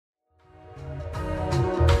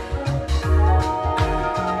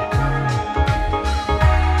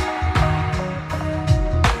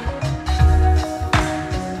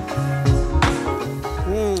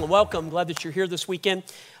welcome. Glad that you're here this weekend.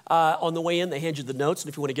 On the way in, they hand you the notes, and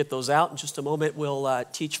if you want to get those out in just a moment, we'll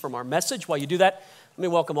teach from our message. While you do that, let me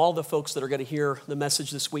welcome all the folks that are going to hear the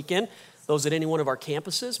message this weekend, those at any one of our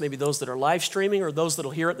campuses, maybe those that are live streaming, or those that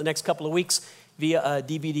will hear it the next couple of weeks via a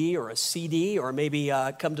DVD or a CD, or maybe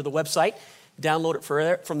come to the website, download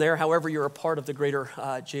it from there. However, you're a part of the greater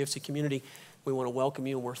JFC community, we want to welcome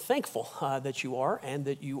you, and we're thankful that you are, and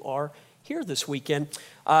that you are here this weekend.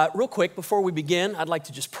 Real quick, before we begin, I'd like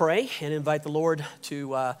to just pray and invite the Lord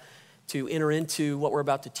to enter into what we're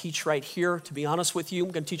about to teach right here. To be honest with you,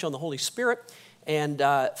 I'm going to teach on the Holy Spirit, and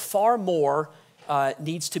far more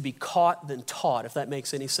needs to be caught than taught, if that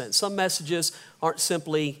makes any sense. Some messages aren't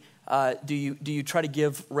simply, do you try to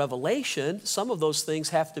give revelation? Some of those things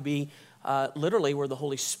have to be literally where the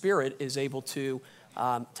Holy Spirit is able to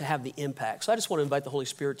have the impact. So I just want to invite the Holy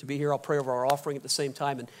Spirit to be here. I'll pray over our offering at the same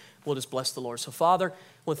time, and we'll just bless the Lord. So, Father, I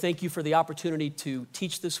want to thank you for the opportunity to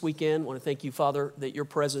teach this weekend. I want to thank you, Father, that your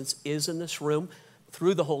presence is in this room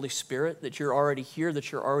through the Holy Spirit, that you're already here,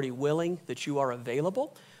 that you're already willing, that you are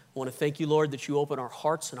available. I want to thank you, Lord, that you open our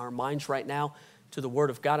hearts and our minds right now to the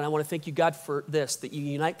Word of God. And I want to thank you, God, for this, that you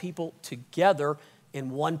unite people together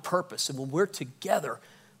in one purpose. And when we're together,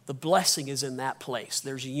 the blessing is in that place.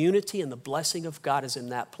 There's unity, and the blessing of God is in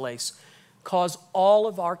that place. Cause all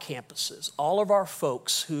of our campuses, all of our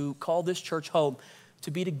folks who call this church home to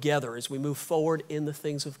be together as we move forward in the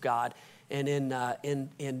things of God and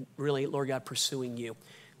in really, Lord God, pursuing you.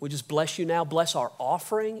 We just bless you now. Bless our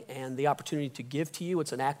offering and the opportunity to give to you.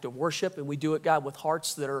 It's an act of worship, and we do it, God, with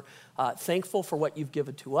hearts that are thankful for what you've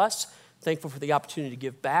given to us, thankful for the opportunity to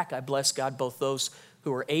give back. I bless, God, both those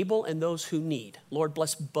who are able and those who need. Lord,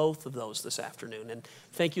 bless both of those this afternoon. And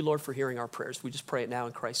thank you, Lord, for hearing our prayers. We just pray it now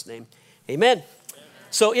in Christ's name. Amen.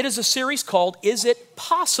 So it is a series called Is It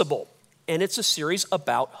Possible? And it's a series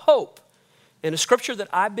about hope. And a scripture that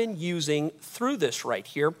I've been using through this right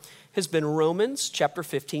here has been Romans chapter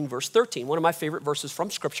 15, verse 13. One of my favorite verses from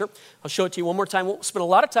scripture. I'll show it to you one more time. Won't spend a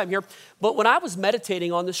lot of time here. But when I was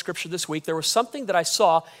meditating on this scripture this week, there was something that I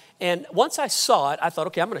saw. And once I saw it, I thought,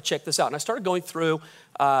 okay, I'm going to check this out. And I started going through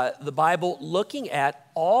the Bible, looking at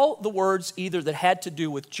all the words either that had to do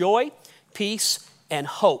with joy, peace, and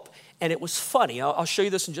hope. And it was funny. I'll show you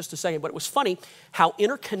this in just a second, but it was funny how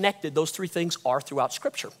interconnected those three things are throughout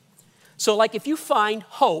Scripture. So like if you find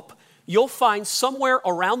hope, you'll find somewhere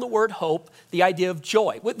around the word hope the idea of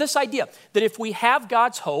joy. With this idea that if we have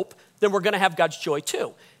God's hope, then we're going to have God's joy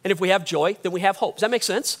too. And if we have joy, then we have hope. Does that make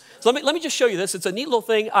sense? So let me just show you this. It's a neat little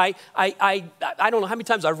thing. I don't know how many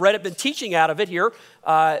times I've read it, been teaching out of it here,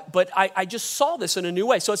 but I just saw this in a new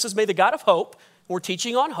way. So it says, may the God of hope, we're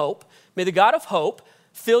teaching on hope, may the God of hope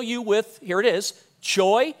fill you with, here it is,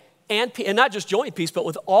 joy and peace, and not just joy and peace, but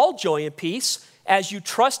with all joy and peace as you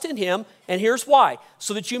trust in him. And here's why,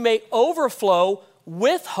 so that you may overflow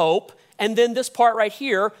with hope. And then this part right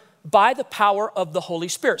here, by the power of the Holy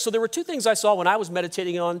Spirit. So there were two things I saw when I was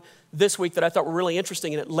meditating on this week that I thought were really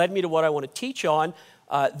interesting, and it led me to what I want to teach on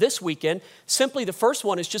this weekend. Simply, the first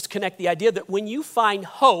one is just to connect the idea that when you find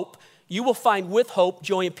hope, you will find with hope,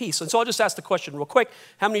 joy, and peace. And so I'll just ask the question real quick.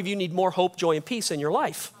 How many of you need more hope, joy, and peace in your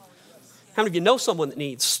life? How many of you know someone that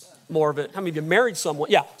needs more of it? How many of you married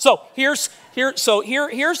someone? Yeah. So here's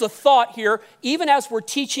the thought here. Even as we're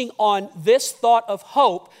teaching on this thought of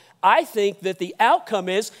hope, I think that the outcome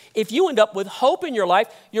is if you end up with hope in your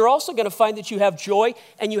life, you're also going to find that you have joy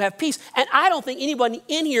and you have peace. And I don't think anybody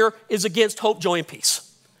in here is against hope, joy, and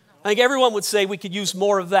peace. I think everyone would say we could use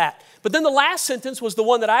more of that. But then the last sentence was the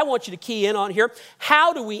one that I want you to key in on here.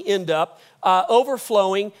 How do we end up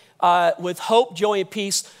overflowing with hope, joy, and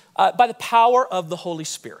peace by the power of the Holy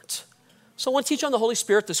Spirit? So I want to teach on the Holy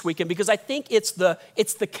Spirit this weekend because I think it's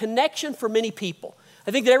the connection for many people. I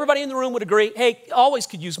think that everybody in the room would agree, hey, always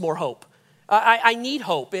could use more hope. I need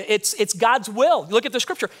hope. It's God's will. Look at the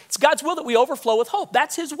scripture. It's God's will that we overflow with hope.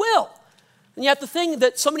 That's his will. And yet the thing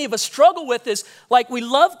that so many of us struggle with is like we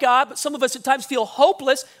love God, but some of us at times feel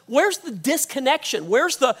hopeless. Where's the disconnection?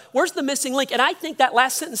 Where's the missing link? And I think that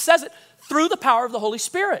last sentence says it, through the power of the Holy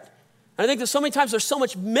Spirit. And I think that so many times there's so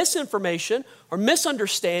much misinformation or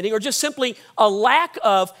misunderstanding or just simply a lack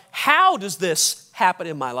of how does this happen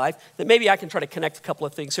in my life that maybe I can try to connect a couple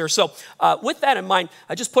of things here. So with that in mind,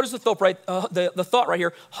 I just put as the thought right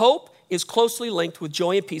here, hope is closely linked with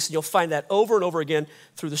joy and peace, and you'll find that over and over again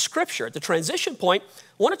through the scripture. At the transition point,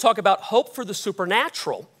 I want to talk about hope for the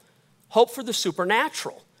supernatural. Hope for the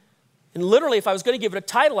supernatural. And literally, if I was going to give it a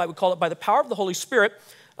title, I would call it by the power of the Holy Spirit.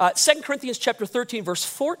 2 Corinthians chapter 13, verse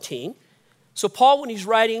 14. So Paul, when he's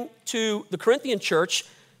writing to the Corinthian church,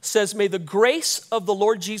 says, may the grace of the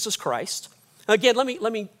Lord Jesus Christ. Again,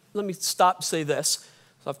 let me stop and say this.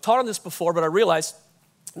 So I've taught on this before, but I realize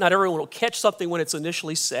not everyone will catch something when it's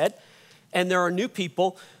initially said, and there are new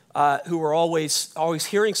people who are always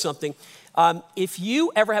hearing something. If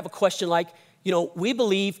you ever have a question like, we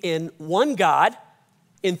believe in one God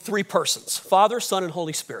in three persons, Father, Son, and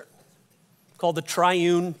Holy Spirit, called the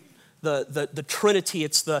triune, the Trinity.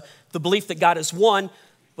 It's the belief that God is one,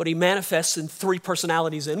 but he manifests in three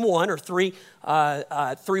personalities in one, or three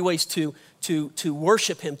ways to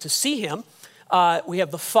worship him, to see him. We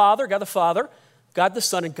have the Father, God the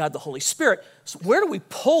Son, and God the Holy Spirit. So where do we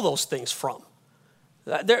pull those things from?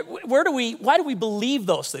 Why do we believe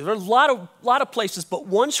those things? There's a lot of places, but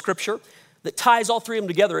one scripture that ties all three of them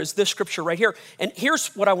together is this scripture right here. And here's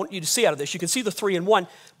what I want you to see out of this. You can see the three in one,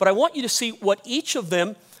 but I want you to see what each of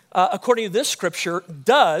them, according to this scripture,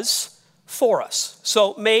 does for us.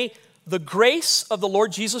 So may the grace of the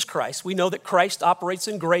Lord Jesus Christ, we know that Christ operates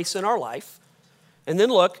in grace in our life. And then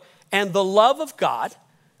look, and the love of God,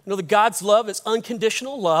 that God's love is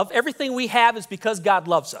unconditional love. Everything we have is because God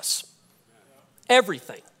loves us.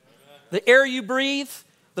 Everything. The air you breathe,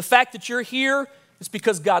 the fact that you're here, it's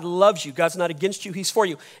because God loves you. God's not against you, he's for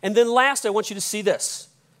you. And then last, I want you to see this.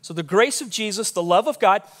 So the grace of Jesus, the love of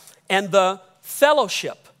God, and the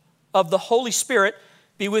fellowship of the Holy Spirit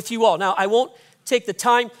be with you all. Now, I won't take the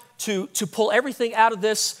time to pull everything out of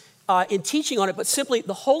this in teaching on it, but simply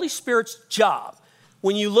the Holy Spirit's job.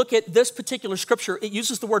 When you look at this particular scripture, it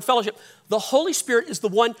uses the word fellowship. The Holy Spirit is the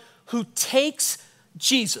one who takes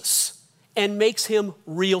Jesus and makes him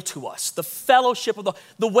real to us. The fellowship of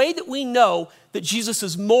the way that we know that Jesus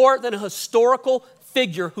is more than a historical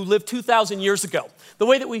figure who lived 2,000 years ago. The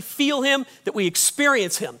way that we feel him, that we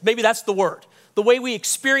experience him. Maybe that's the word. The way we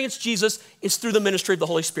experience Jesus is through the ministry of the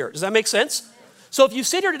Holy Spirit. Does that make sense? So if you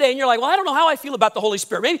sit here today and you're like, well, I don't know how I feel about the Holy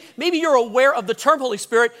Spirit. Maybe you're aware of the term Holy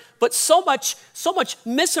Spirit, but so much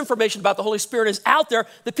misinformation about the Holy Spirit is out there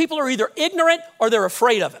that people are either ignorant or they're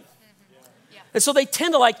afraid of him. And so they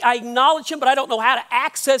tend to I acknowledge him, but I don't know how to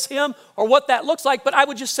access him or what that looks like. But I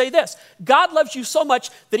would just say this. God loves you so much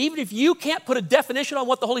that even if you can't put a definition on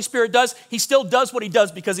what the Holy Spirit does, he still does what he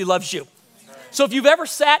does because he loves you. So if you've ever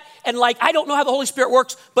sat and I don't know how the Holy Spirit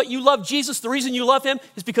works, but you love Jesus, the reason you love him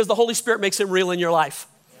is because the Holy Spirit makes him real in your life.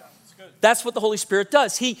 Yeah, that's good. That's what the Holy Spirit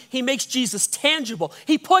does. He makes Jesus tangible.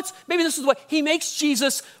 He makes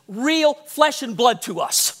Jesus real flesh and blood to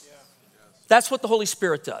us. That's what the Holy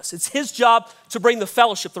Spirit does. It's his job to bring the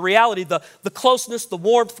fellowship, the reality, the closeness, the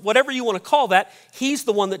warmth, whatever you want to call that. He's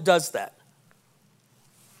the one that does that.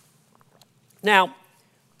 Now,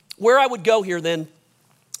 where I would go here then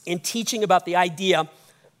in teaching about the idea,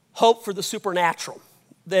 hope for the supernatural,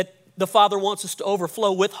 that the Father wants us to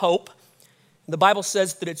overflow with hope. The Bible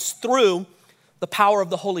says that it's through the power of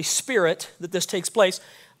the Holy Spirit that this takes place.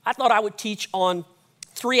 I thought I would teach on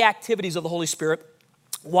three activities of the Holy Spirit.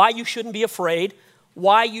 Why you shouldn't be afraid,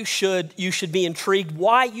 why you should be intrigued,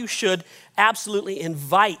 why you should absolutely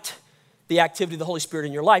invite the activity of the Holy Spirit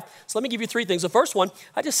in your life. So let me give you three things. The first one,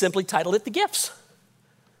 I just simply titled it The Gifts.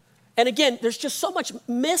 And again, there's just so much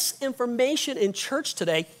misinformation in church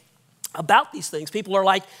today about these things. People are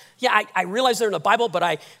like, yeah, I realize they're in the Bible,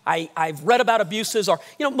 but I've read about abuses. Or,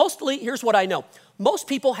 mostly, here's what I know. Most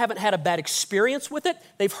people haven't had a bad experience with it.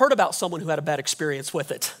 They've heard about someone who had a bad experience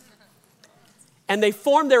with it. And they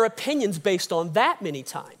form their opinions based on that many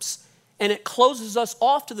times. And it closes us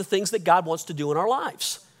off to the things that God wants to do in our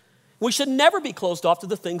lives. We should never be closed off to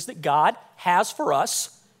the things that God has for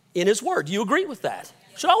us in his word. Do you agree with that?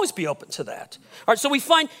 Should always be open to that. All right, so we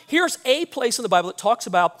find here's a place in the Bible that talks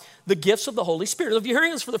about the gifts of the Holy Spirit. If you're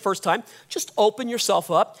hearing this for the first time, just open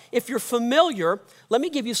yourself up. If you're familiar, let me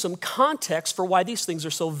give you some context for why these things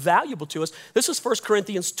are so valuable to us. This is 1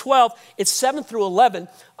 Corinthians 12. It's 7 through 11.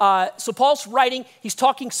 So Paul's writing, he's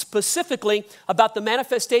talking specifically about the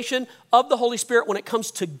manifestation of the Holy Spirit when it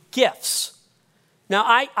comes to gifts. Now,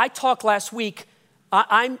 I talked last week,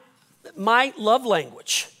 my love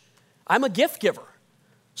language, I'm a gift giver.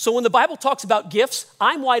 So when the Bible talks about gifts,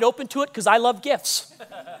 I'm wide open to it because I love gifts.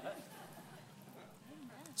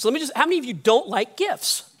 So how many of you don't like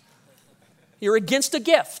gifts? You're against a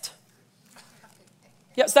gift.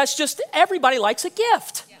 Yes, that's just, everybody likes a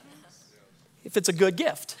gift. If it's a good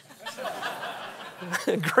gift.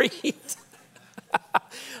 Agreed. All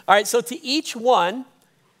right, so to each one,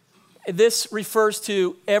 this refers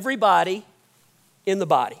to everybody in the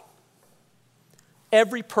body.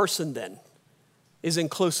 Every person then is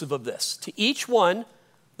inclusive of this. To each one,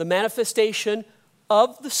 the manifestation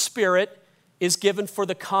of the Spirit is given for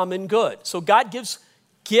the common good. So God gives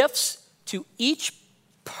gifts to each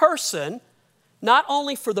person, not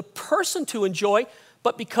only for the person to enjoy,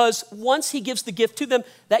 but because once he gives the gift to them,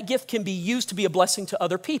 that gift can be used to be a blessing to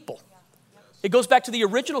other people. It goes back to the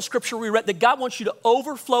original scripture we read that God wants you to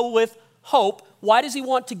overflow with hope. Why does he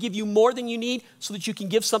want to give you more than you need? So that you can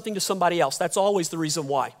give something to somebody else. That's always the reason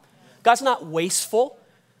why. God's not wasteful.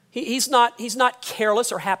 He's not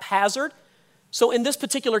careless or haphazard. So in this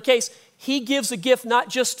particular case, he gives a gift not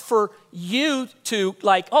just for you to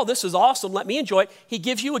like, oh, this is awesome, let me enjoy it. He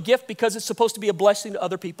gives you a gift because it's supposed to be a blessing to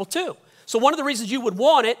other people too. So one of the reasons you would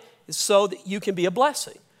want it is so that you can be a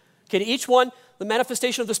blessing. Okay, to each one, the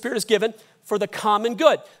manifestation of the Spirit is given for the common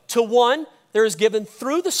good. To one, there is given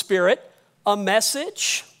through the Spirit a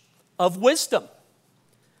message of wisdom.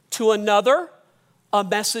 To another, a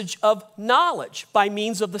message of knowledge by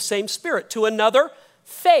means of the same Spirit. To another,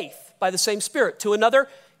 faith by the same Spirit. To another,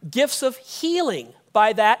 gifts of healing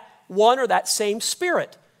by that one or that same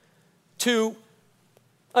Spirit. To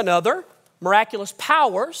another, miraculous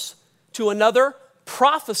powers. To another,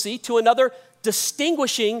 prophecy. To another,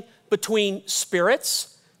 distinguishing between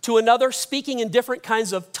spirits. To another, speaking in different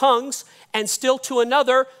kinds of tongues. And still to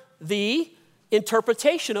another, the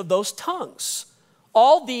interpretation of those tongues.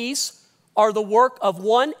 All these are the work of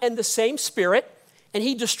one and the same Spirit, and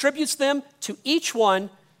he distributes them to each one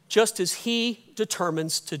just as he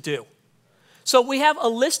determines to do. So we have a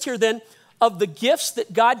list here then of the gifts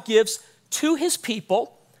that God gives to his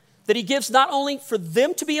people, that he gives not only for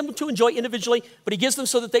them to be able to enjoy individually, but he gives them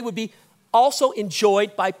so that they would be also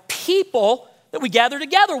enjoyed by people that we gather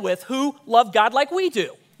together with who love God like we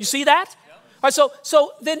do. You see that? Yep. All right,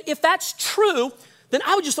 so then if that's true, then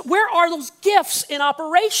I would just, where are those gifts in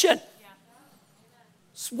operation?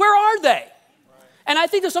 Where are they? And I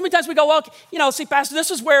think there's so many times we go, well, see, Pastor,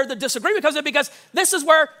 this is where the disagreement comes in because this is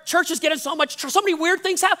where churches get in so many weird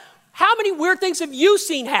things happen. How many weird things have you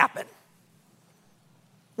seen happen?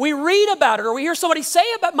 We read about it or we hear somebody say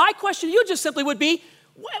about it. My question to you just simply would be,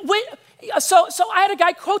 so I had a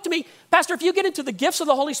guy quote to me, Pastor, if you get into the gifts of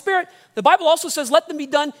the Holy Spirit, the Bible also says let them be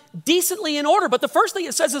done decently in order. But the first thing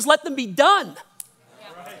it says is let them be done.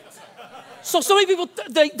 So many people,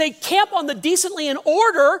 they camp on the decently in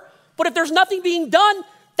order, but if there's nothing being done,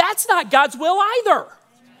 that's not God's will either.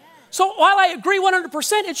 So while I agree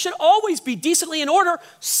 100%, it should always be decently in order,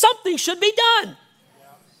 something should be done.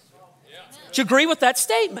 Do you agree with that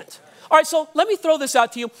statement? All right, so let me throw this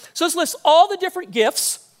out to you. So this lists all the different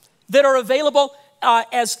gifts that are available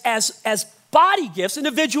as body gifts,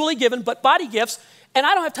 individually given, but body gifts. And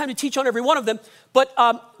I don't have time to teach on every one of them, but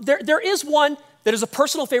there is one that is a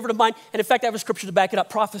personal favorite of mine, and in fact, I have a scripture to back it up,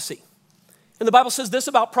 prophecy. And the Bible says this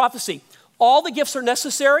about prophecy. All the gifts are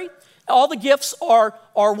necessary, all the gifts are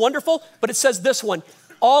wonderful, but it says this one,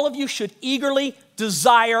 all of you should eagerly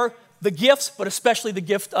desire the gifts, but especially the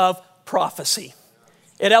gift of prophecy.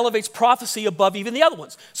 It elevates prophecy above even the other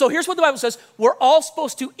ones. So here's what the Bible says, we're all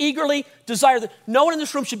supposed to eagerly desire them. No one in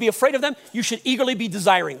this room should be afraid of them, you should eagerly be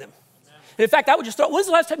desiring them. And in fact, I would just throw, when's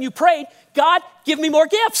the last time you prayed, God, give me more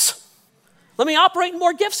gifts? Let me operate in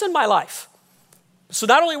more gifts in my life. So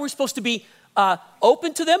not only are we supposed to be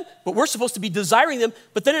open to them, but we're supposed to be desiring them.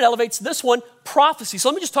 But then it elevates this one, prophecy. So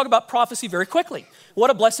let me just talk about prophecy very quickly.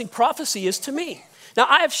 What a blessing prophecy is to me. Now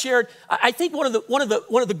I have shared. I think one of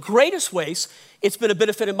the greatest ways it's been a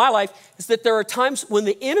benefit in my life is that there are times when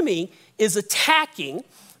the enemy is attacking.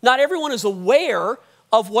 Not everyone is aware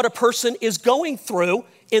of what a person is going through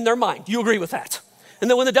in their mind. Do you agree with that? And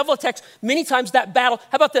then when the devil attacks, many times that battle,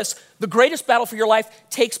 how about this? The greatest battle for your life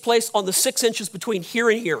takes place on the 6 inches between here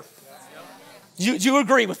and here. Do you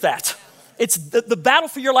agree with that? It's the battle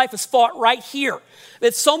for your life is fought right here.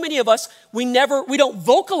 It's so many of us, we don't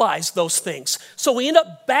vocalize those things. So we end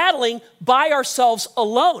up battling by ourselves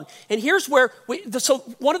alone. And here's where, so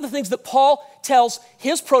one of the things that Paul tells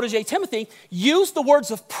his protege Timothy, use the words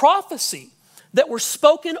of prophecy that were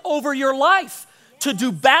spoken over your life to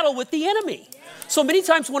do battle with the enemy. So many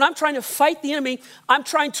times when I'm trying to fight the enemy, I'm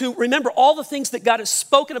trying to remember all the things that God has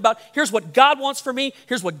spoken about. Here's what God wants for me.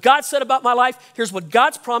 Here's what God said about my life. Here's what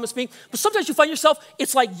God's promised me. But sometimes you find yourself,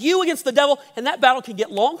 it's like you against the devil, and that battle can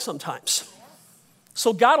get long sometimes.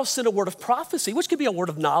 So God will send a word of prophecy, which can be a word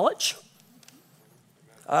of knowledge.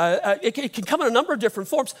 It can come in a number of different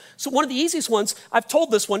forms. So one of the easiest ones, I've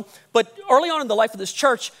told this one, but early on in the life of this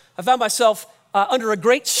church, I found myself under a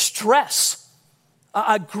great stress.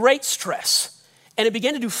 And it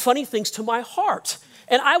began to do funny things to my heart.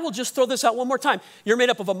 And I will just throw this out one more time. You're made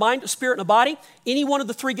up of a mind, a spirit, and a body. Any one of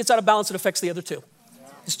the three gets out of balance, it affects the other two.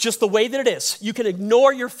 It's just the way that it is. You can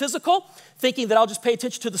ignore your physical, thinking that I'll just pay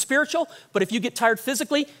attention to the spiritual. But if you get tired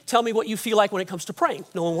physically, tell me what you feel like when it comes to praying.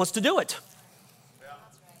 No one wants to do it.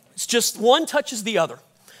 It's just one touches the other.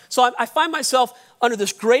 So I find myself under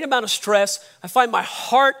this great amount of stress. I find my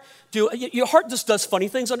heart your heart just does funny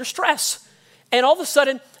things under stress. And all of a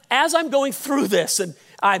sudden, as I'm going through this and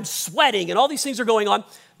I'm sweating and all these things are going on,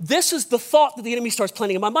 this is the thought that the enemy starts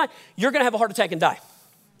planting in my mind. You're going to have a heart attack and die.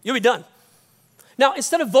 You'll be done. Now,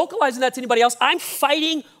 instead of vocalizing that to anybody else, I'm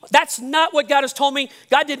fighting. That's not what God has told me.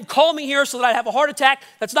 God didn't call me here so that I'd have a heart attack.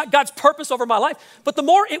 That's not God's purpose over my life. But the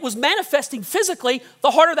more it was manifesting physically,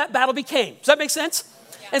 the harder that battle became. Does that make sense?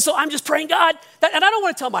 Yeah. And so I'm just praying, God, and I don't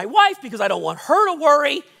want to tell my wife because I don't want her to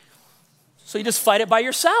worry. So you just fight it by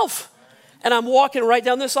yourself. And I'm walking right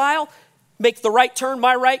down this aisle, make the right turn,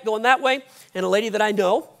 my right, going that way. And a lady that I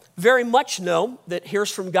know, very much know, that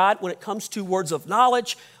hears from God when it comes to words of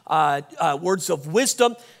knowledge, words of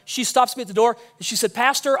wisdom. She stops me at the door and she said,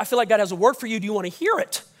 Pastor, I feel like God has a word for you. Do you want to hear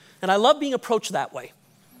it? And I love being approached that way.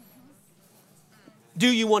 Do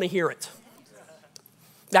you want to hear it?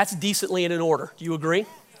 That's decently and in order. Do you agree?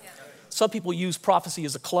 Some people use prophecy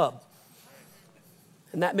as a club.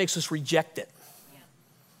 And that makes us reject it.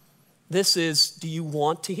 This is, do you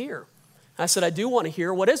want to hear? I said, I do want to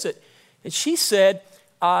hear. What is it? And she said,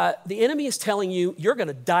 the enemy is telling you you're going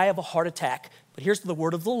to die of a heart attack. But here's the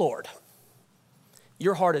word of the Lord.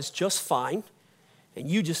 Your heart is just fine, and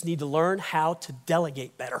you just need to learn how to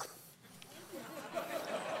delegate better.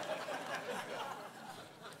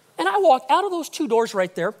 And I walk out of those two doors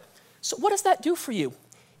right there. So what does that do for you?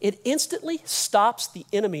 It instantly stops the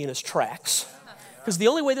enemy in his tracks. Because the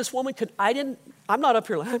only way this woman could, I'm not up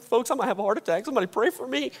here like, folks, I'm going to have a heart attack. Somebody pray for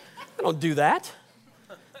me. I don't do that.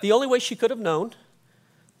 The only way she could have known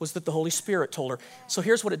was that the Holy Spirit told her. So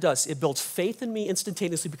here's what it does. It builds faith in me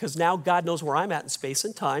instantaneously because now God knows where I'm at in space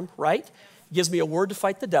and time, right? It gives me a word to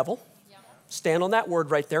fight the devil. Stand on that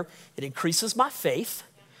word right there. It increases my faith.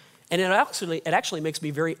 And it actually makes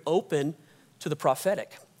me very open to the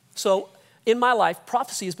prophetic. So in my life,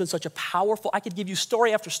 prophecy has been such a powerful, I could give you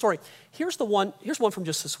story after story. Here's one from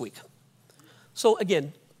just this week. So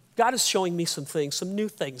again, God is showing me some things, some new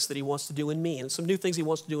things that he wants to do in me and some new things he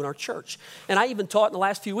wants to do in our church. And I even taught in the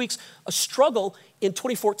last few weeks a struggle in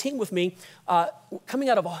 2014 with me, coming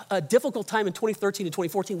out of a difficult time in 2013 and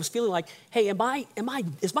 2014 was feeling like, hey,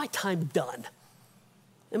 is my time done?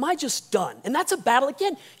 Am I just done? And that's a battle.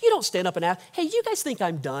 Again, you don't stand up and ask, hey, you guys think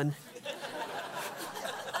I'm done?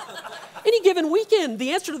 Any given weekend,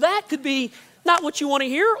 the answer to that could be not what you want to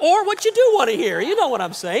hear or what you do want to hear. You know what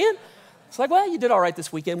I'm saying? It's like, well, you did all right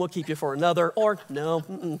this weekend. We'll keep you for another. Or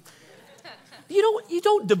no. You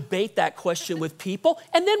don't debate that question with people.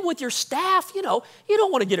 And then with your staff, you don't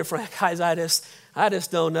want to get it from, guys, I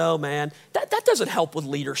just don't know, man. That doesn't help with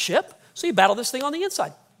leadership. So you battle this thing on the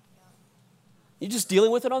inside. You're just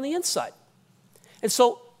dealing with it on the inside. And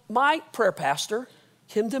so my prayer pastor,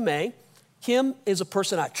 Kim DeMay, Kim is a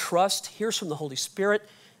person I trust, hears from the Holy Spirit.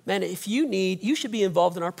 Man, if you should be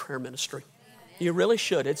involved in our prayer ministry. You really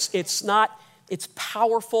should. It's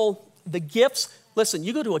powerful. The gifts, listen,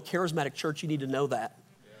 you go to a charismatic church, you need to know that.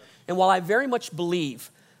 And while I very much believe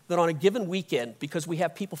that on a given weekend, because we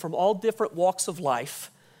have people from all different walks of life,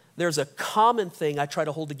 there's a common thing I try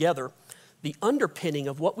to hold together. The underpinning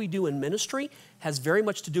of what we do in ministry has very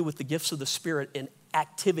much to do with the gifts of the Spirit in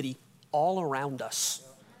activity all around us.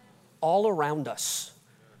 All around us.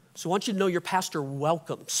 So I want you to know your pastor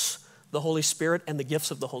welcomes the Holy Spirit and the gifts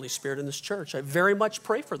of the Holy Spirit in this church. I very much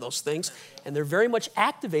pray for those things, and they're very much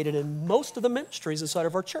activated in most of the ministries inside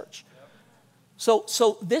of our church.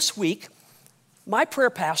 So this week, my prayer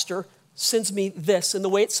pastor sends me this, and the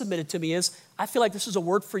way it's submitted to me is, I feel like this is a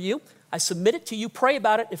word for you. I submit it to you, pray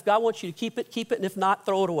about it. If God wants you to keep it, and if not,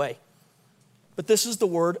 throw it away. But this is the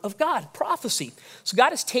word of God, prophecy. So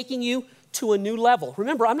God is taking you to a new level.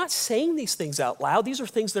 Remember, I'm not saying these things out loud. These are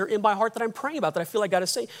things that are in my heart that I'm praying about, that I feel like God is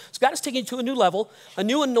saying. So God is taking you to a new level. A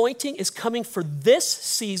new anointing is coming for this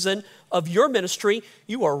season of your ministry.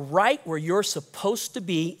 You are right where you're supposed to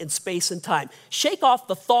be in space and time. Shake off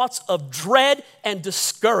the thoughts of dread and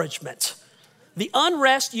discouragement. The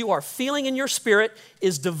unrest you are feeling in your spirit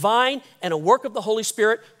is divine and a work of the Holy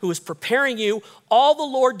Spirit who is preparing you. All the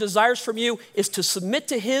Lord desires from you is to submit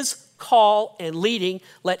to his call and leading.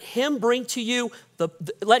 Let him bring to you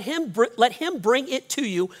let him bring it to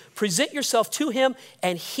you. Present yourself to him,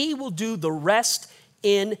 and he will do the rest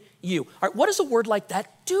in you. All right, what does a word like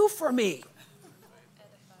that do for me?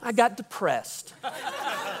 I got depressed.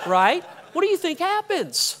 Right? What do you think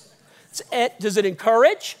happens? Does it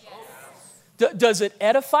encourage? Does it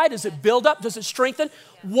edify? Does it build up? Does it strengthen?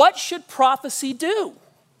 What should prophecy do?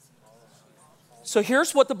 So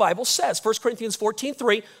here's what the Bible says. 1 Corinthians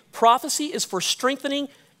 14:3, prophecy is for strengthening,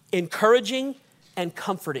 encouraging, and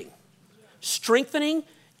comforting. Strengthening,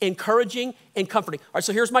 encouraging, and comforting. All right,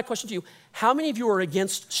 so here's my question to you. How many of you are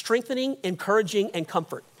against strengthening, encouraging, and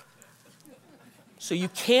comfort? So you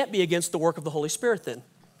can't be against the work of the Holy Spirit then.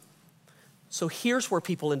 So here's where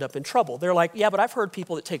people end up in trouble. They're like, yeah, but I've heard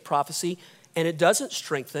people that take prophecy and it doesn't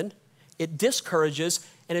strengthen, it discourages,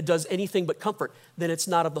 and it does anything but comfort. Then it's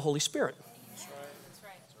not of the Holy Spirit. That's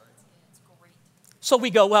right. It's great. So we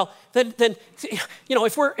go, well, then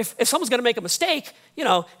if someone's going to make a mistake,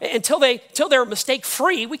 until they're mistake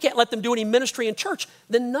free, we can't let them do any ministry in church.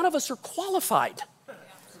 Then none of us are qualified.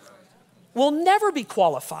 We'll never be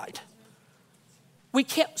qualified. We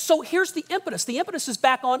can't. So here's the impetus. The impetus is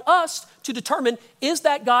back on us to determine, is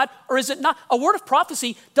that God or is it not? A word of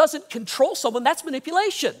prophecy doesn't control someone. That's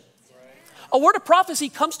manipulation. A word of prophecy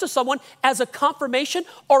comes to someone as a confirmation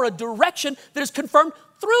or a direction that is confirmed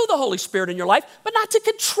through the Holy Spirit in your life, but not to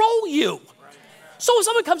control you. So if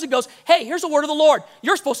someone comes and goes, hey, here's a word of the Lord.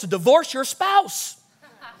 You're supposed to divorce your spouse.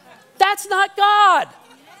 That's not God.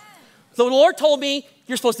 The Lord told me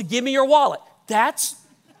you're supposed to give me your wallet. That's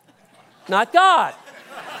not God.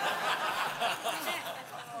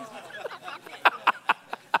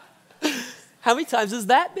 How many times has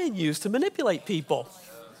that been used to manipulate people?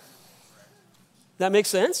 That makes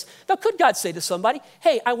sense? Now, could God say to somebody,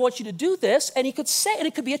 hey, I want you to do this, and he could say, and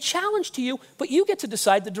it could be a challenge to you, but you get to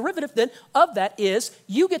decide. The derivative then of that is,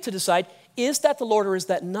 you get to decide, is that the Lord or is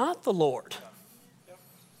that not the Lord?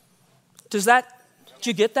 Do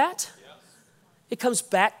you get that? It comes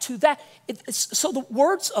back to that. So the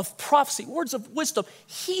words of prophecy, words of wisdom,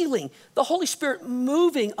 healing, the Holy Spirit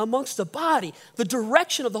moving amongst the body, the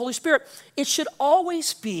direction of the Holy Spirit, it should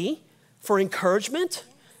always be for encouragement,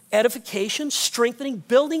 edification, strengthening,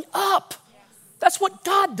 building up. That's what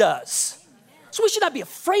God does. So we should not be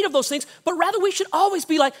afraid of those things, but rather we should always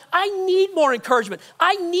be like, I need more encouragement.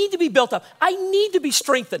 I need to be built up. I need to be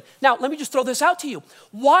strengthened. Now, let me just throw this out to you.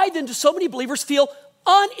 Why then do so many believers feel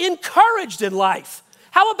unencouraged in life?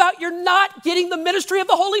 How about you're not getting the ministry of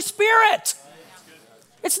the Holy Spirit?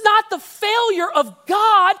 It's not the failure of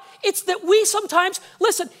God. It's that we sometimes,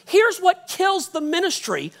 listen, here's what kills the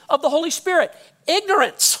ministry of the Holy Spirit.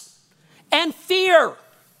 Ignorance and fear.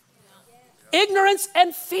 Ignorance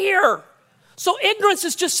and fear. So ignorance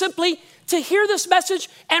is just simply to hear this message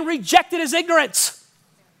and reject it as ignorance.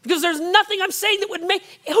 Because there's nothing I'm saying that would make,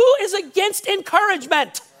 who is against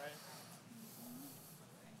encouragement?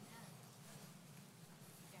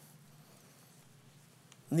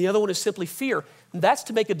 And the other one is simply fear. And that's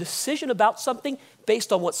to make a decision about something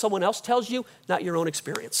based on what someone else tells you, not your own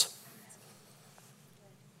experience.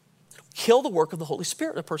 Kill the work of the Holy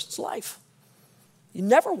Spirit in a person's life. You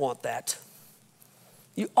never want that.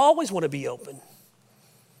 You always want to be open.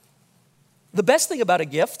 The best thing about a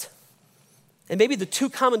gift, and maybe the two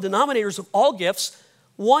common denominators of all gifts,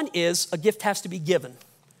 one is a gift has to be given.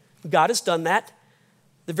 God has done that.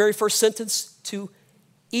 The very first sentence, to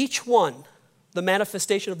each one, the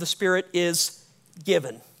manifestation of the Spirit is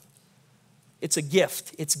given. It's a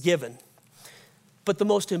gift. It's given. But the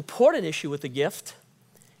most important issue with the gift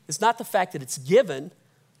is not the fact that it's given.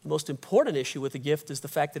 The most important issue with the gift is the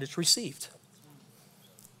fact that it's received.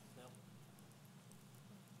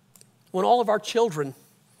 When all of our children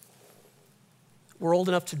were old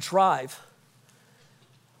enough to drive,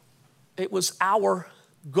 it was our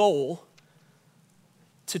goal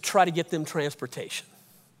to try to get them transportation.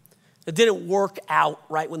 It didn't work out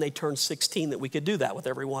right when they turned 16 that we could do that with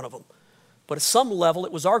every one of them. But at some level,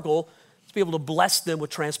 it was our goal to be able to bless them with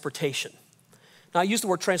transportation. Now, I use the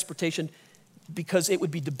word transportation because it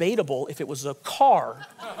would be debatable if it was a car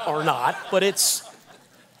or not, but it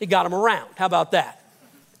got them around. How about that?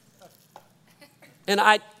 And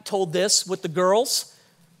I told this with the girls.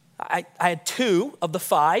 I had 2 of the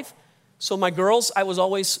 5. So my girls, I was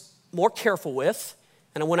always more careful with,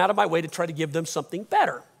 and I went out of my way to try to give them something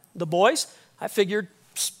better. The boys, I figured,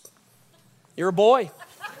 you're a boy.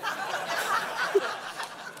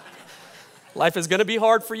 Life is going to be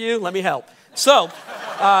hard for you. Let me help. So,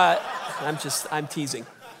 I'm teasing.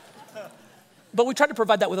 But we tried to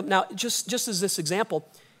provide that with them. Now, just as this example,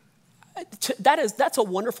 that's a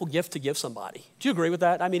wonderful gift to give somebody. Do you agree with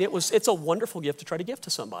that? I mean, it's a wonderful gift to try to give to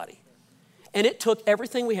somebody. And it took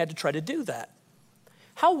everything we had to try to do that.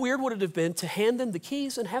 How weird would it have been to hand them the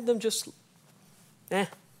keys and have them just,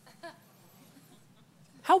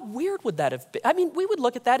 How weird would that have been? I mean, we would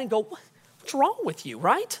look at that and go, what's wrong with you,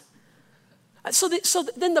 right? So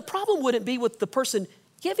then the problem wouldn't be with the person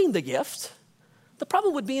giving the gift. The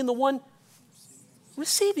problem would be in the one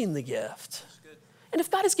receiving the gift. And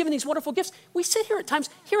if God has given these wonderful gifts, we sit here at times,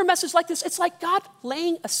 hear a message like this. It's like God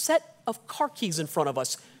laying a set of car keys in front of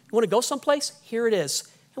us. You want to go someplace? Here it is.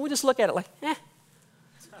 And we just look at it like,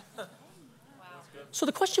 So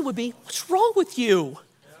the question would be, what's wrong with you?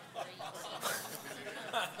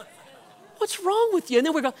 What's wrong with you? And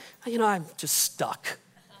then we go, I'm just stuck.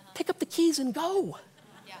 Pick up the keys and go.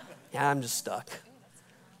 Yeah, I'm just stuck.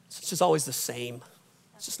 It's just always the same.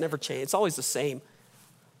 It's just never changed. It's always the same.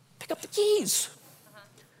 Pick up the keys.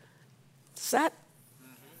 Is that?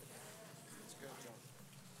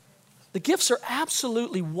 The gifts are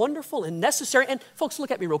absolutely wonderful and necessary. And folks,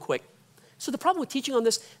 look at me real quick. So the problem with teaching on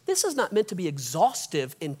this is not meant to be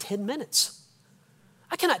exhaustive in 10 minutes.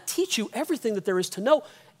 I cannot teach you everything that there is to know.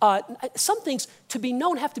 Some things to be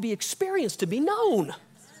known have to be experienced to be known.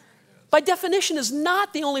 By definition is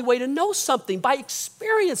not the only way to know something. By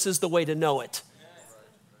experience is the way to know it.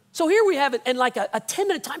 So here we have it in like a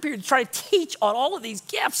 10-minute time period to try to teach on all of these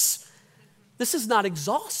gifts. This is not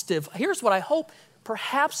exhaustive. Here's what I hope.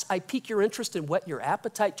 Perhaps I pique your interest and whet your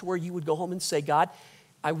appetite to where you would go home and say, God,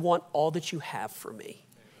 I want all that you have for me.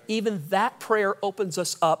 Even that prayer opens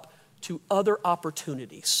us up to other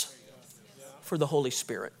opportunities for the Holy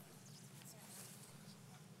Spirit.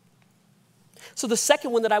 So the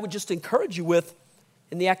second one that I would just encourage you with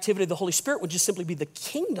in the activity of the Holy Spirit would just simply be the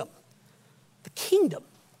kingdom. The kingdom.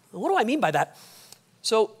 What do I mean by that?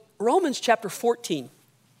 So Romans chapter 14,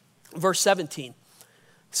 verse 17.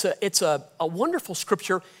 It's a wonderful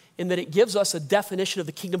scripture in that it gives us a definition of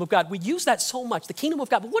the kingdom of God. We use that so much, the kingdom of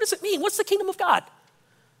God. But what does it mean? What's the kingdom of God?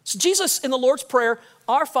 So Jesus in the Lord's Prayer,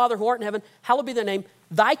 our Father who art in heaven, hallowed be thy name.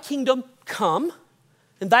 Thy kingdom come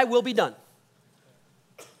and thy will be done.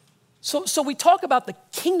 So we talk about the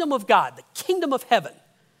kingdom of God, the kingdom of heaven.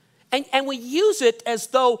 And we use it as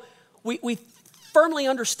though we firmly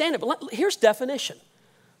understand it. But here's definition.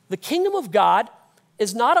 The kingdom of God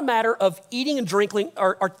is not a matter of eating and drinking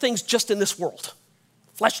or things just in this world,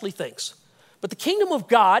 fleshly things. But the kingdom of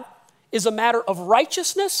God is a matter of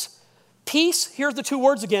righteousness, peace. Here's the two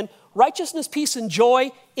words again. Righteousness, peace, and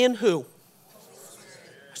joy in who?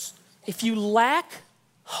 If you lack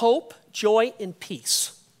hope, joy, and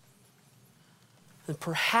peace, then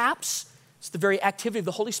perhaps it's the very activity of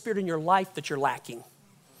the Holy Spirit in your life that you're lacking.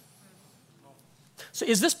 So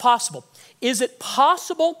is this possible? Is it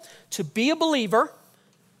possible to be a believer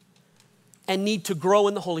and need to grow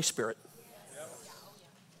in the Holy Spirit?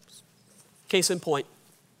 Case in point.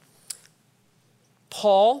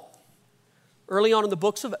 Paul, early on in the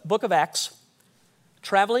book of Acts,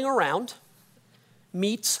 traveling around,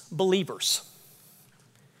 meets believers.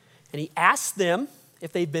 And he asks them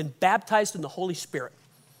if they've been baptized in the Holy Spirit.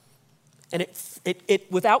 And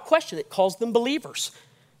it without question, it calls them believers.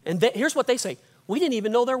 And here's what they say. We didn't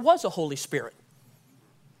even know there was a Holy Spirit.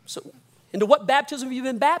 So, into what baptism have you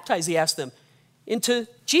been baptized, he asked them. Into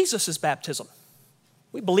Jesus' baptism.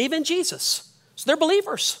 We believe in Jesus. So they're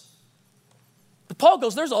believers. But Paul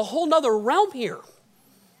goes, there's a whole nother realm here.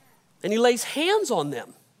 And he lays hands on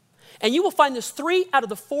them. And you will find this 3 out of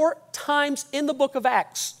the 4 times in the book of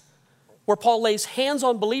Acts where Paul lays hands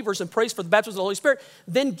on believers and prays for the baptism of the Holy Spirit.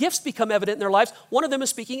 Then gifts become evident in their lives. One of them is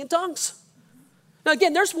speaking in tongues. Now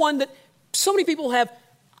again, there's one that so many people have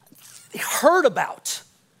heard about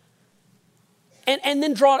and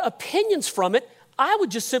then draw opinions from it. I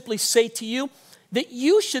would just simply say to you that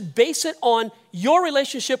you should base it on your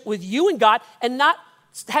relationship with you and God and not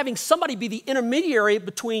having somebody be the intermediary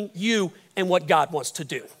between you and what God wants to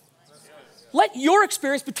do. Let your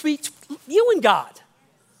experience between you and God.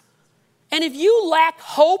 And if you lack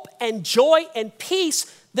hope and joy and peace,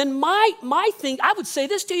 then my thing, I would say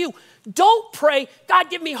this to you. Don't pray, God,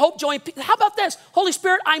 give me hope, joy, and peace. How about this? Holy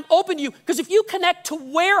Spirit, I'm open to you. Because if you connect to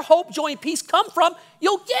where hope, joy, and peace come from,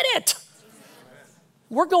 you'll get it.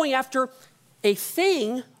 We're going after a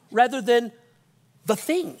thing rather than the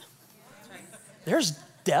thing. There's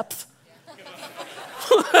depth.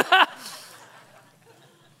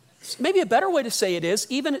 Maybe a better way to say it is,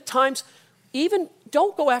 even at times, even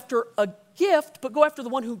don't go after a gift, but go after the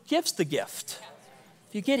one who gives the gift.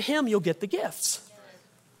 If you get him, you'll get the gifts.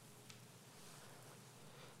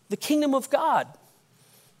 The kingdom of God.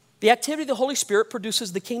 The activity of the Holy Spirit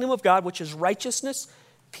produces the kingdom of God, which is righteousness,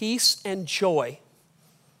 peace, and joy.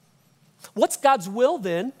 What's God's will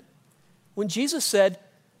then when Jesus said,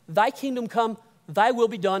 thy kingdom come, thy will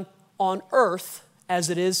be done on earth as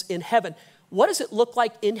it is in heaven? What does it look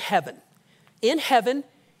like in heaven? In heaven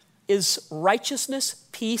is righteousness,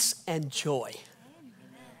 peace, and joy.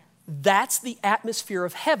 That's the atmosphere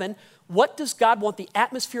of heaven. What does God want the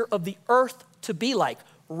atmosphere of the earth to be like?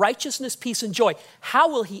 Righteousness, peace, and joy. How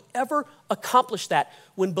will he ever accomplish that?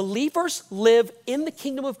 When believers live in the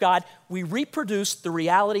kingdom of God, we reproduce the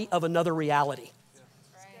reality of another reality.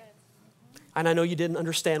 And I know you didn't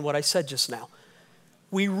understand what I said just now.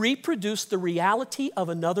 We reproduce the reality of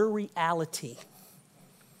another reality.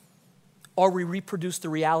 or we reproduce the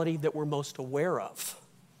reality that we're most aware of?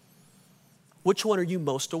 Which one are you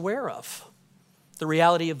most aware of? The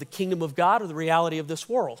reality of the kingdom of God or the reality of this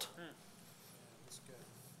world?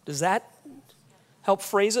 Does that help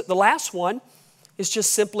phrase it? The last one is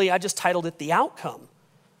just simply, I just titled it the outcome.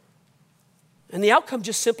 And the outcome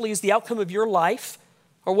just simply is the outcome of your life,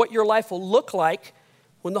 or what your life will look like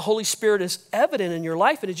when the Holy Spirit is evident in your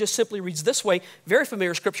life. And it just simply reads this way, very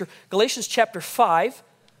familiar scripture, Galatians chapter 5,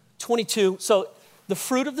 22. So the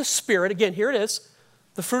fruit of the Spirit, again, here it is.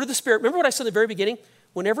 The fruit of the Spirit. Remember what I said in the very beginning?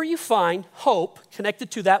 Whenever you find hope,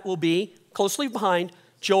 connected to that will be closely behind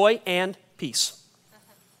joy and peace.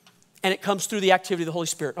 And it comes through the activity of the Holy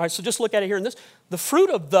Spirit. All right, so just look at it here in this. The fruit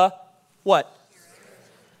of the what?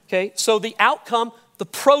 Okay, so the outcome, the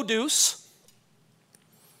produce,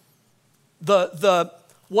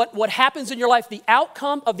 what happens in your life, the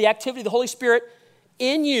outcome of the activity of the Holy Spirit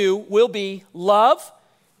in you will be love.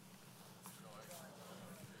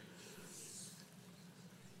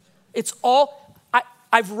 It's all,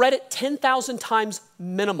 I've read it 10,000 times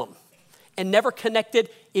minimum and never connected.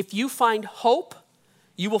 If you find hope,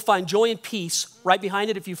 you will find joy and peace right behind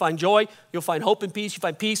it. If you find joy, you'll find hope and peace. You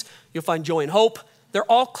find peace, you'll find joy and hope. They're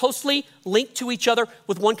all closely linked to each other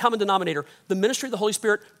with one common denominator. The ministry of the Holy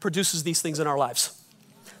Spirit produces these things in our lives.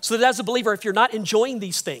 So that as a believer, if you're not enjoying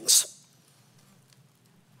these things,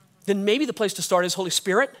 then maybe the place to start is, Holy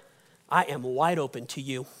Spirit, I am wide open to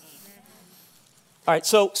you. All right,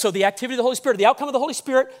 so the activity of the Holy Spirit, the outcome of the Holy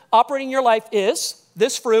Spirit operating in your life is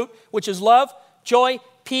this fruit, which is love, joy,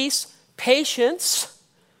 peace, patience,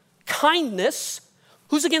 kindness.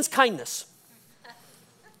 Who's against kindness?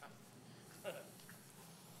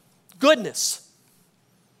 Goodness,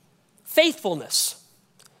 faithfulness,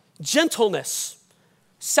 gentleness,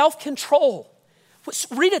 self-control.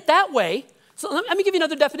 Read it that way. So let me give you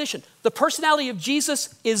another definition. The personality of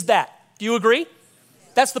Jesus is that. Do you agree?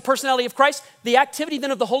 That's the personality of Christ. The activity then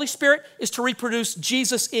of the Holy Spirit is to reproduce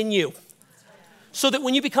Jesus in you. So that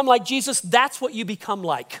when you become like Jesus, that's what you become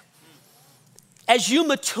like. As you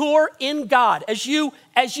mature in God, as you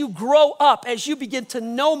grow up, as you begin to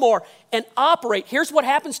know more and operate, here's what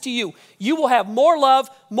happens to you. You will have more love,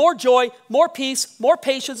 more joy, more peace, more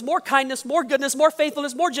patience, more kindness, more goodness, more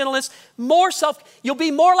faithfulness, more gentleness, more you'll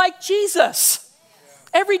be more like Jesus.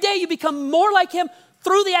 Every day you become more like him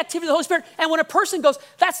through the activity of the Holy Spirit. And when a person goes,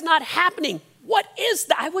 that's not happening, what is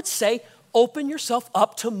that? I would say, open yourself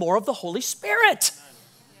up to more of the Holy Spirit.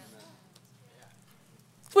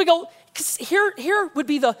 So we go, because here would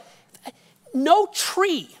be no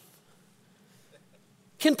tree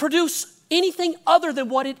can produce anything other than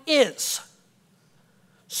what it is.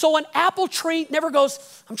 So an apple tree never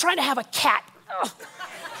goes, I'm trying to have a cat. Ugh.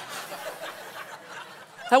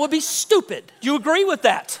 That would be stupid. Do you agree with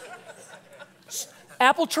that?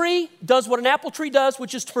 Apple tree does what an apple tree does,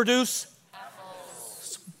 which is to produce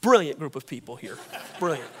apples. Brilliant group of people here.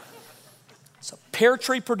 Brilliant. So pear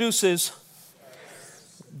tree produces,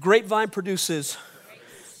 grapevine produces,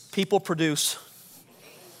 people produce.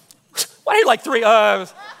 Why do you like three? So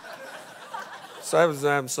I was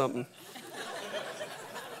having something.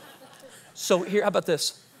 So here, how about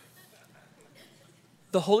this?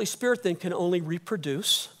 The Holy Spirit then can only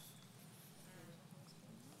reproduce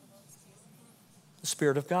the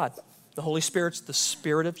Spirit of God. The Holy Spirit's the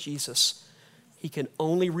Spirit of Jesus. He can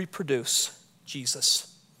only reproduce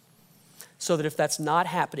Jesus. So that if that's not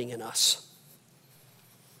happening in us,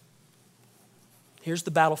 here's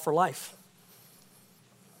the battle for life.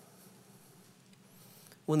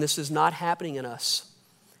 When this is not happening in us,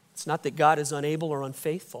 it's not that God is unable or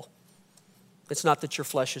unfaithful. It's not that your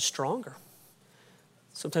flesh is stronger.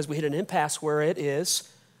 Sometimes we hit an impasse where it is,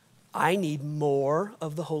 I need more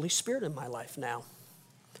of the Holy Spirit in my life now.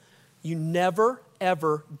 You never,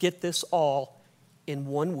 ever get this all in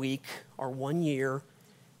 1 week or 1 year.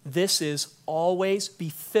 This is always be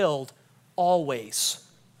filled, always,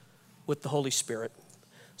 with the Holy Spirit.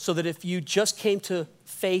 So that if you just came to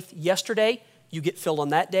faith yesterday, you get filled on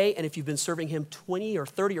that day. And if you've been serving him 20 or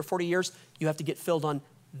 30 or 40 years, you have to get filled on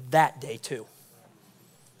that day too.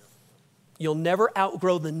 You'll never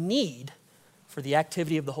outgrow the need for the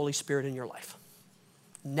activity of the Holy Spirit in your life.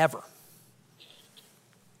 Never.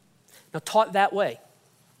 Now, taught that way,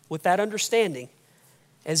 with that understanding,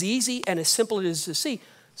 as easy and as simple as it is to see,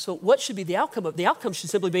 so what should be the outcome of? The outcome should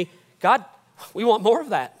simply be, God, we want more of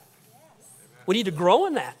that. We need to grow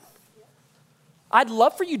in that. I'd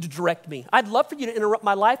love for you to direct me. I'd love for you to interrupt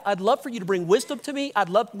my life. I'd love for you to bring wisdom to me. I'd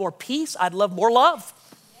love more peace. I'd love more love.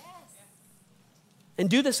 And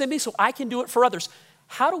do this in me so I can do it for others.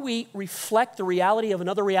 How do we reflect the reality of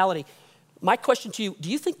another reality? My question to you, do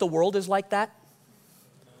you think the world is like that?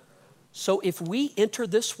 So if we enter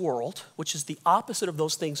this world, which is the opposite of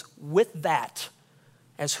those things, with that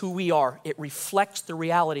as who we are, it reflects the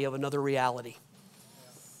reality of another reality.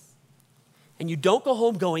 And you don't go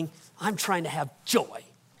home going, I'm trying to have joy.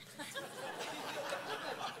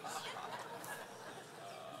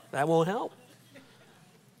 That won't help.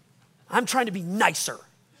 I'm trying to be nicer.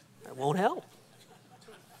 That won't help.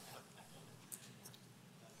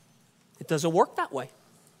 It doesn't work that way.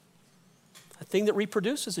 A thing that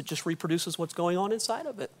reproduces, it just reproduces what's going on inside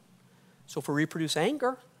of it. So if we reproduce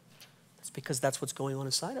anger, it's because that's what's going on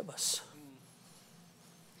inside of us.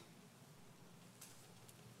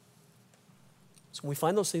 So when we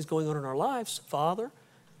find those things going on in our lives, Father,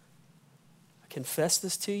 I confess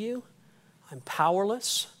this to you. I'm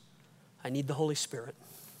powerless. I need the Holy Spirit.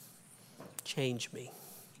 Change me.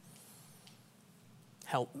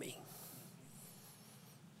 Help me.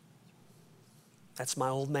 That's my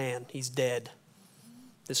old man. He's dead.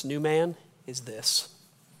 This new man is this.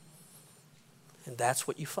 And that's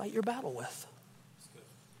what you fight your battle with.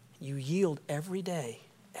 You yield every day,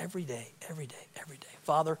 every day, every day, every day.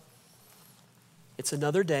 Father, it's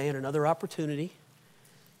another day and another opportunity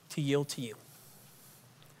to yield to you.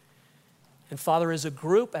 And Father, as a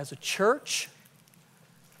group, as a church,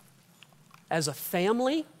 as a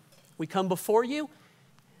family, we come before you.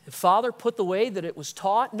 And Father, put the way that it was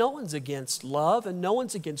taught. No one's against love, and no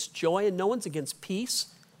one's against joy, and no one's against peace.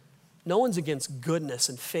 No one's against goodness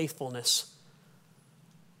and faithfulness.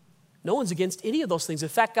 No one's against any of those things. In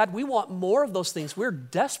fact, God, we want more of those things. We're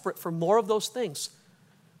desperate for more of those things.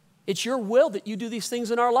 It's your will that you do these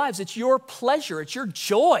things in our lives. It's your pleasure. It's your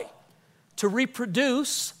joy to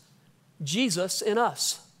reproduce Jesus in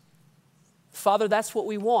us. Father, that's what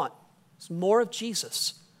we want. It's more of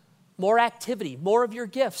Jesus, more activity, more of your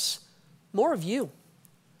gifts, more of you.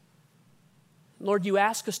 Lord, you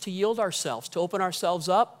ask us to yield ourselves, to open ourselves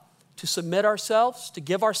up, to submit ourselves, to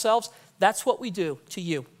give ourselves. That's what we do to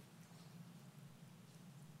you.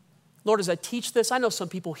 Lord, as I teach this, I know some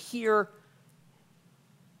people here,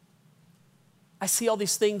 I see all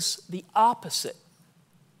these things the opposite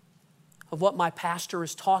of what my pastor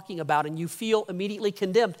is talking about, and you feel immediately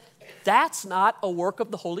condemned. That's not a work of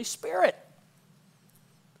the Holy Spirit.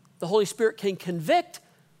 The Holy Spirit can convict,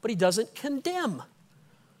 but he doesn't condemn.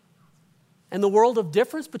 And the world of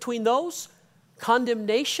difference between those,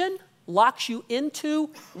 condemnation locks you into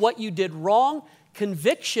what you did wrong.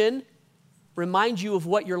 Conviction reminds you of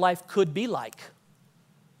what your life could be like.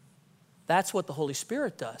 That's what the Holy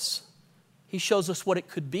Spirit does. He shows us what it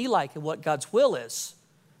could be like and what God's will is.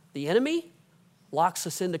 The enemy locks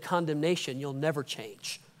us into condemnation. You'll never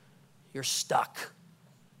change. You're stuck.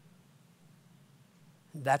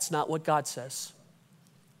 That's not what God says.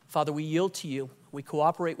 Father, we yield to you. We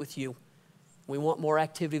cooperate with you. We want more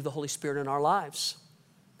activity of the Holy Spirit in our lives.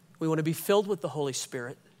 We want to be filled with the Holy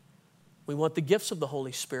Spirit. We want the gifts of the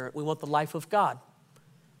Holy Spirit. We want the life of God.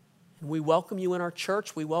 And we welcome you in our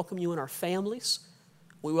church. We welcome you in our families.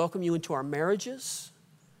 We welcome you into our marriages.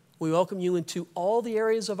 We welcome you into all the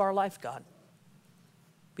areas of our life, God.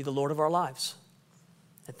 Be the Lord of our lives.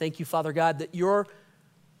 And thank you, Father God, that your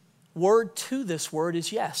word to this word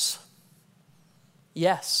is yes.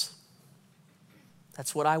 Yes.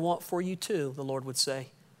 That's what I want for you too, the Lord would say.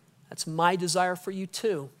 That's my desire for you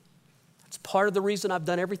too. That's part of the reason I've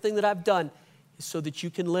done everything that I've done, is so that you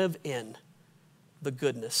can live in the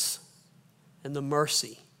goodness and the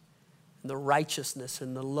mercy and the righteousness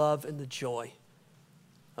and the love and the joy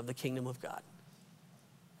of the kingdom of God.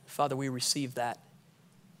 Father, we receive that.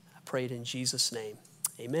 I pray it in Jesus' name.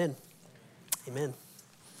 Amen. Amen.